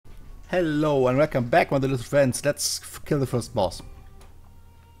Hello and welcome back, my little friends. Let's kill the first boss.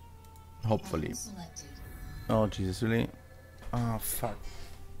 Hopefully. Oh Jesus, really? Oh fuck.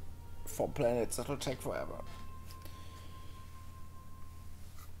 4 planets, that'll take forever.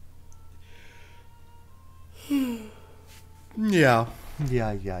 Yeah.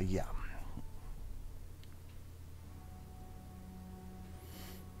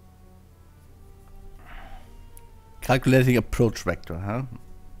 Calculating approach vector, huh?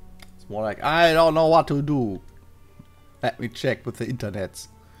 It's more like, I don't know what to do. Let me check with the internets.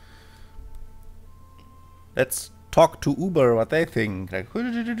 Let's talk to Uber what they think. Like,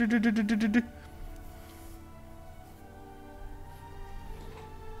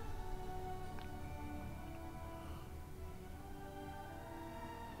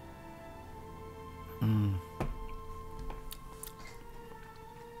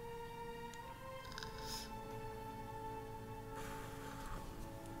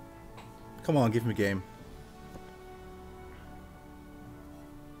 come on, give me a game.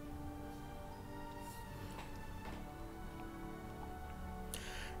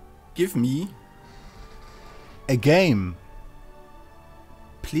 Give me a game.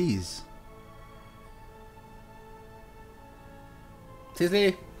 Please.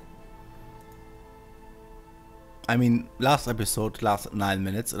 Seriously? I mean, last episode lasted 9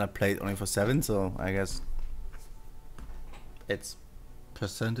 minutes and I played only for 7, so I guess it's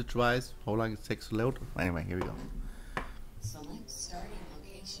percentage wise how long it takes to load. Anyway, here we go. Select starting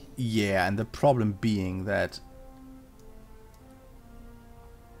location. Yeah, and the problem being that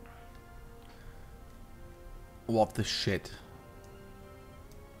what the shit?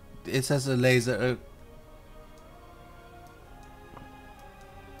 It says a laser.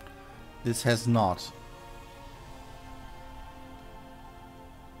 This has not.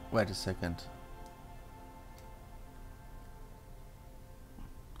 Wait a second.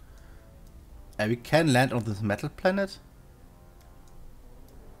 And we can land on this metal planet?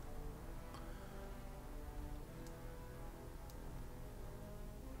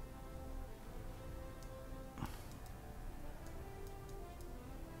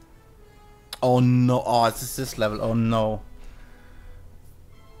 Oh no, oh it's this level, oh no.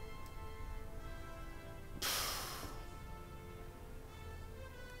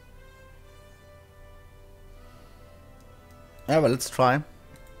 Yeah, well, let's try.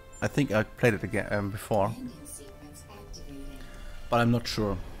 I think I played it again before, but I'm not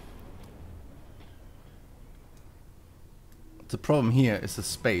sure. The problem here is the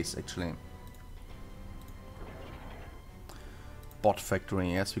space, actually. Bot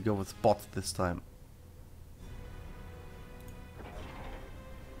factory, yes, we go with bots this time.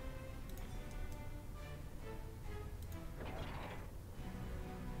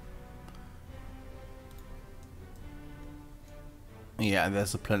 Yeah,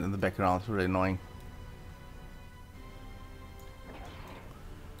 there's a planet in the background, it's really annoying.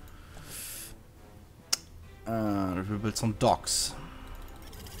 We built some docks.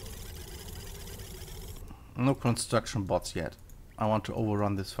 No construction bots yet. I want to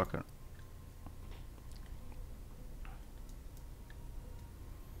overrun this fucker.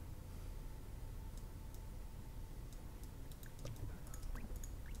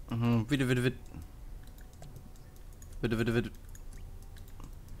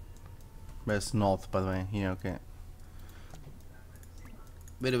 Where's north, by the way? Here, okay.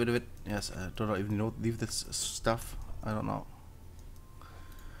 Yes, I don't even know. Leave this stuff. I don't know.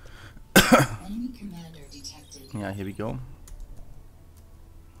 Enemy commander detected. Yeah, here we go.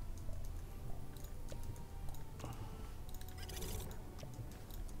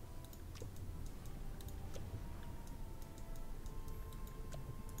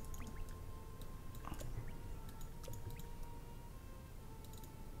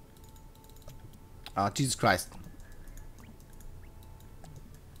 Ah, Jesus Christ.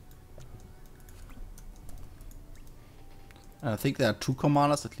 I think there are 2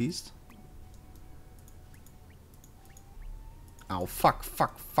 commanders at least. Oh, fuck.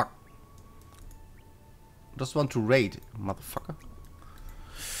 Just want to raid, motherfucker.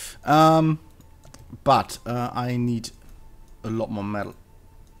 But I need a lot more metal.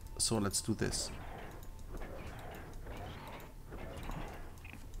 So let's do this.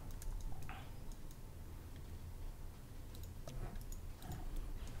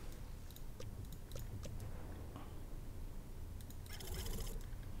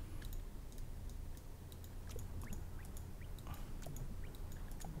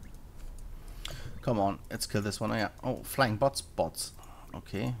 Come on, let's kill this one. Oh, yeah. Oh, flying bots.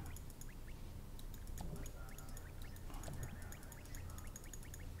 Okay.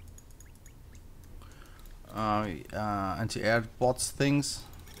 Anti-air bots things.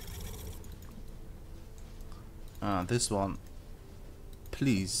 This one.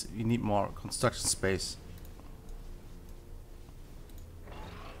 Please, we need more construction space.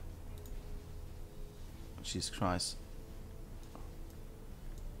 Jesus Christ.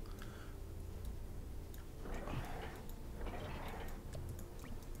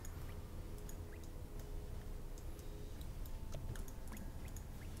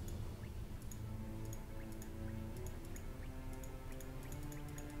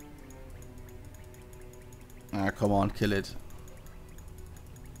 Come on, kill it.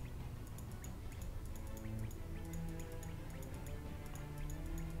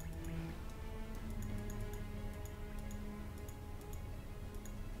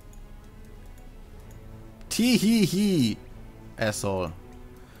 Tee hee hee, asshole.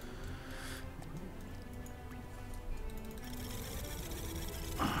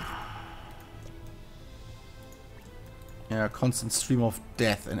 Yeah, constant stream of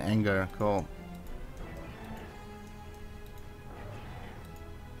death and anger. Cool.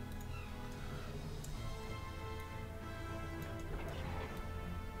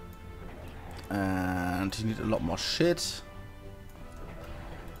 And you need a lot more shit.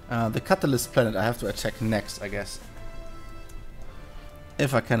 The Catalyst planet I have to attack next, I guess.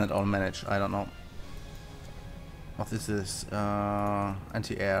 If I can at all manage, I don't know. What this is,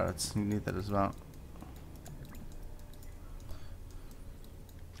 anti-air, it's you need that as well.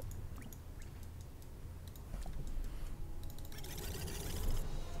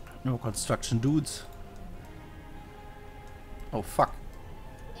 No construction dudes. Oh fuck.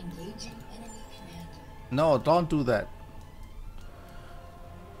 Engaging enemy commander. No, don't do that.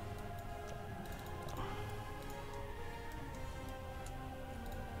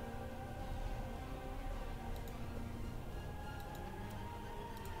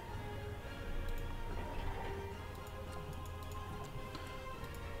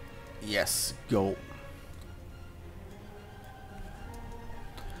 Yes, go.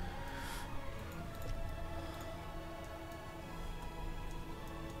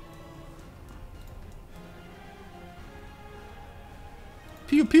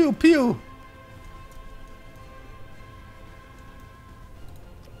 Pew pew pew.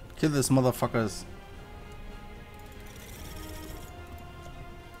 Kill these motherfuckers.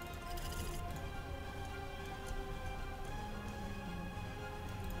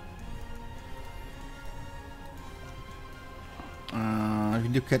 We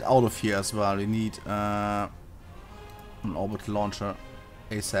need to get out of here as well. We need an orbital launcher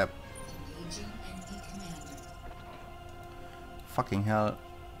ASAP. Engaging enemy commander. Fucking hell.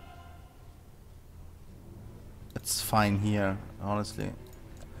 It's fine here, honestly.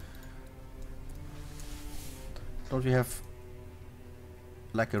 Don't we have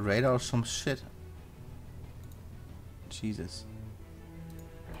like a radar or some shit? Jesus.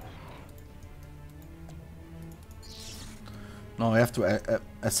 No, we have to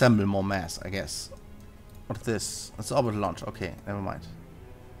assemble more mass, I guess. What's this? It's orbital launch. Okay, never mind.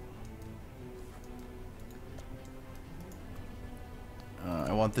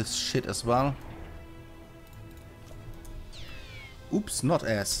 I want this shit as well. Oops, not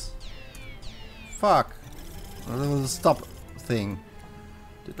S. Fuck. There was a stop thing.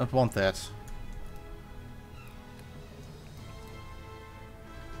 Did not want that.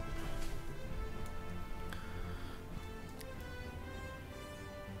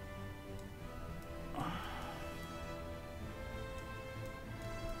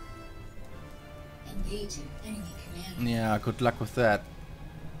 Engaging enemy commander. Yeah, good luck with that.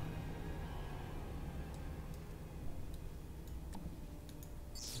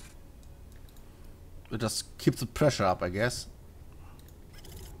 We just keep the pressure up, I guess.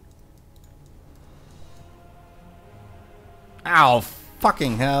 Ow,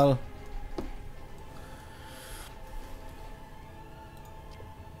 fucking hell.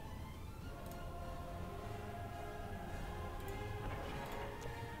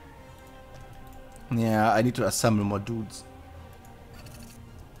 Yeah, I need to assemble more dudes.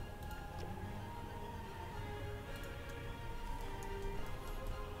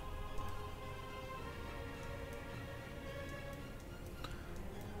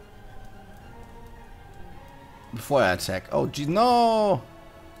 Before I attack. Oh gee, no!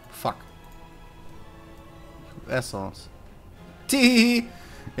 Fuck. You assholes. Tee!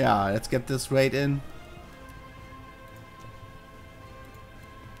 Yeah, let's get this raid in.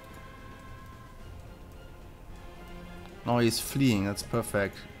 No, he's fleeing. That's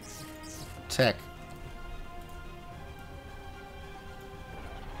perfect. Attack.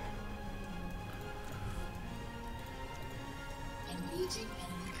 Engaging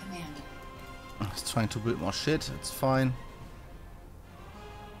enemy commander. He's trying to build more shit. It's fine.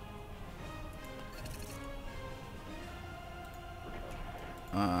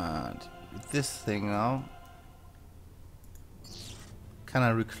 this thing now. Can I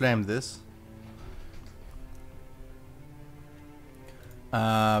reclaim this?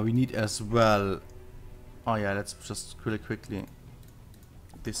 We need as well. Oh yeah, let's just really quickly.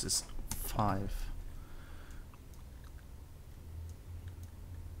 This is 5.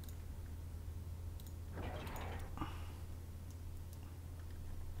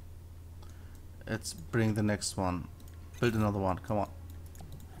 Let's bring the next one. Build another one. Come on.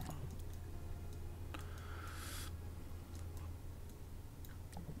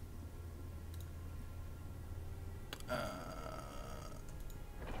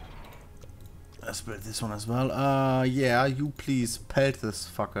 Let's build this one as well. Yeah, you please pelt this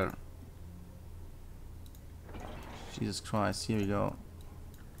fucker. Jesus Christ, here we go.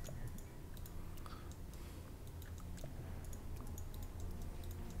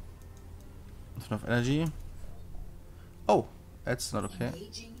 Not enough energy. Oh, that's not okay.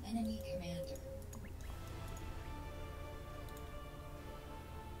 Engaging enemy commander.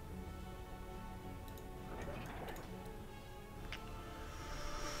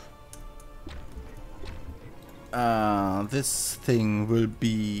 This thing will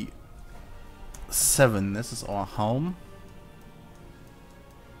be 7. This is our home.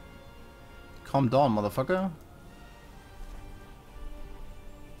 Calm down, motherfucker.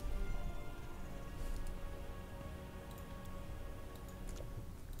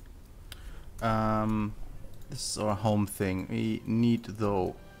 This is our home thing. We need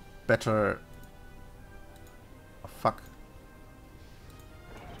though better. Oh, fuck.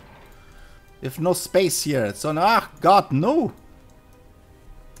 We have no space here. So God, no.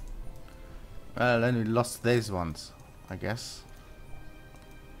 Well, then we lost these ones, I guess.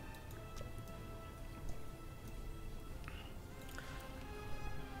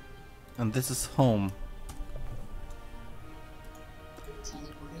 And this is home.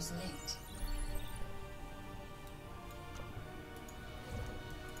 Teleporters linked.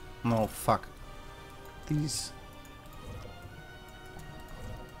 No, fuck. These.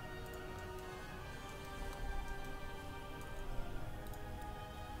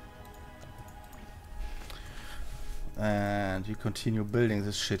 And you continue building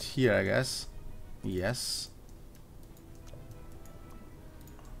this shit here, I guess. Yes.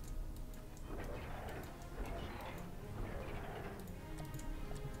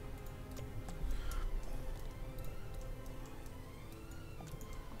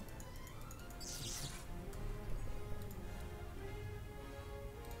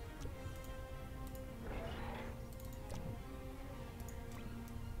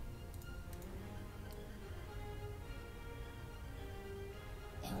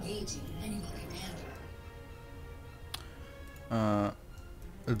 Engaging enemy commander.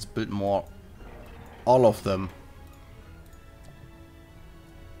 Let's build more. All of them.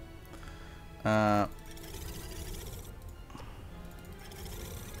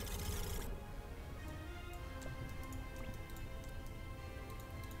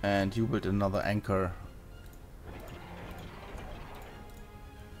 And you build another anchor.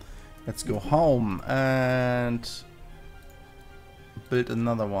 Let's go home and build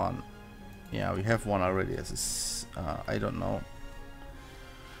another one. Yeah, we have one already. This is, I don't know.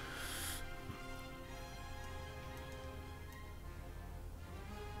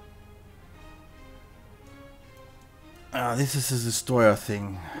 This is a destroyer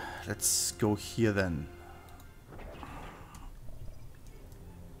thing. Let's go here then.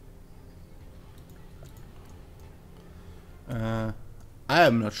 I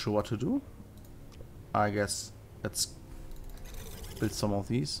am not sure what to do. I guess let's build some of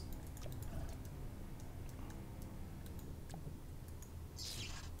these.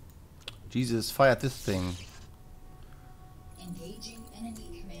 Jesus, fire this thing. Engaging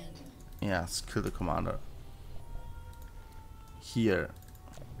enemy commander. Yeah, let's kill the commander. Here.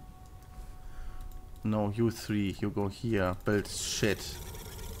 No, you 3, you go here, build shit.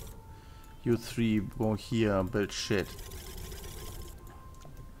 You 3, go here, build shit.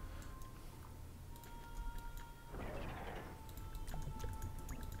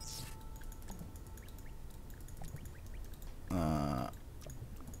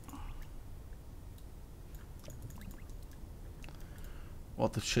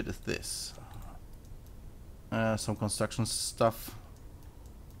 What the shit is this? Some construction stuff.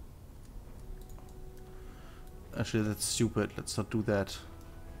 Actually, that's stupid. Let's not do that.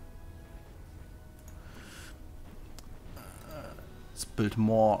 Let's build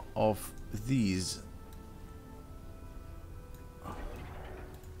more of these.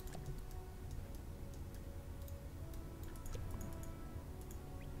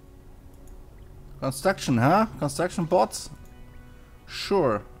 Construction, huh? Construction bots?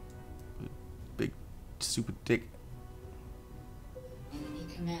 Sure. stupid dick. Enemy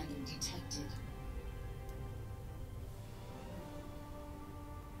commander detected.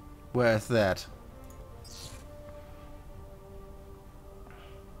 Where is that?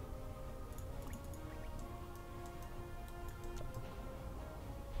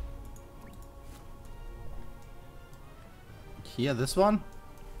 Here, this one?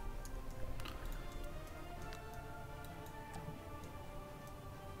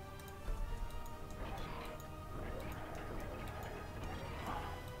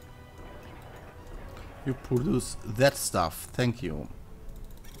 You produce that stuff, thank you.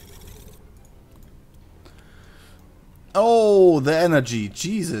 Oh, the energy,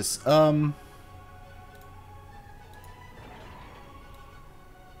 Jesus.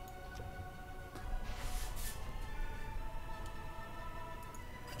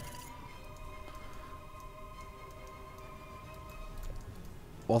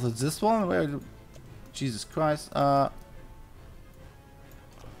 Was it this one? Where? Jesus Christ. I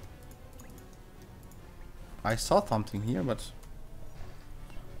saw something here, but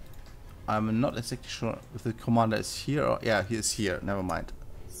I'm not exactly sure if the commander is here or... Yeah, he is here. Never mind.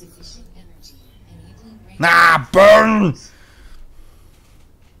 Sufficient energy. Enabling range. Nah, burn!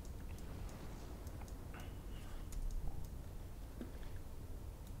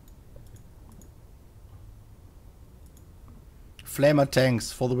 Flamer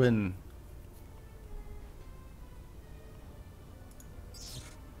tanks for the win.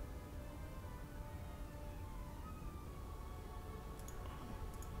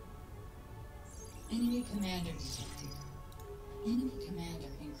 Enemy commander detected. Enemy commander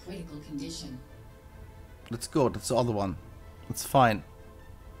in critical condition. Let's go. That's the other one. It's fine.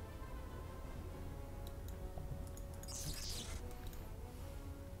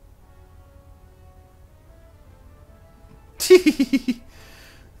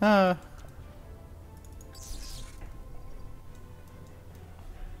 Ah.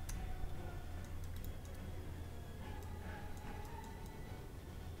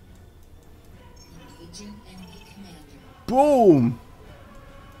 Engaging enemy commander. Boom!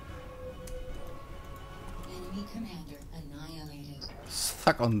 Enemy commander annihilated.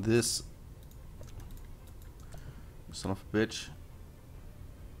 Stuck on this. Son of a bitch.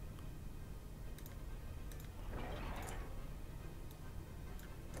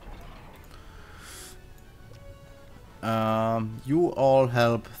 You all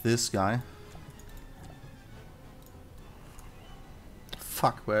help this guy.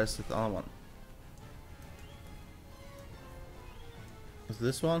 Fuck, where's the other one? Is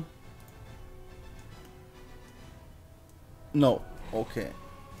this one? No. Okay.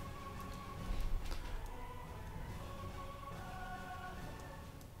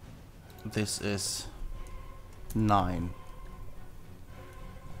 This is 9.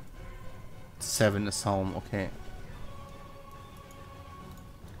 7 is home. Okay.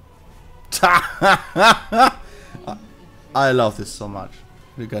 I love this so much.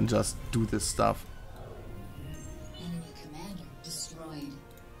 We can just do this stuff. Enemy commander destroyed.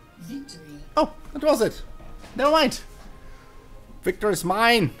 Victory. Oh, that was it. Never mind. Victor is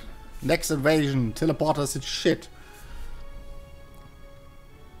mine. Next invasion. Teleporters and shit.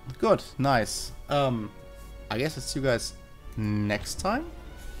 Good. Nice. I guess I'll see you guys next time.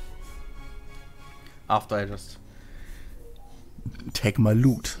 After I just take my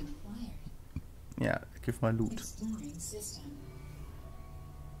loot. Acquired. Yeah, give my loot. Exploring system.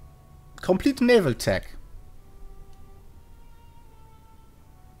 Complete naval tech.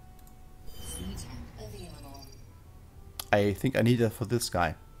 C-tech available. I think I need it for this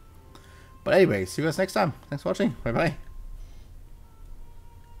guy. But anyway, see you guys next time. Thanks for watching. Bye bye.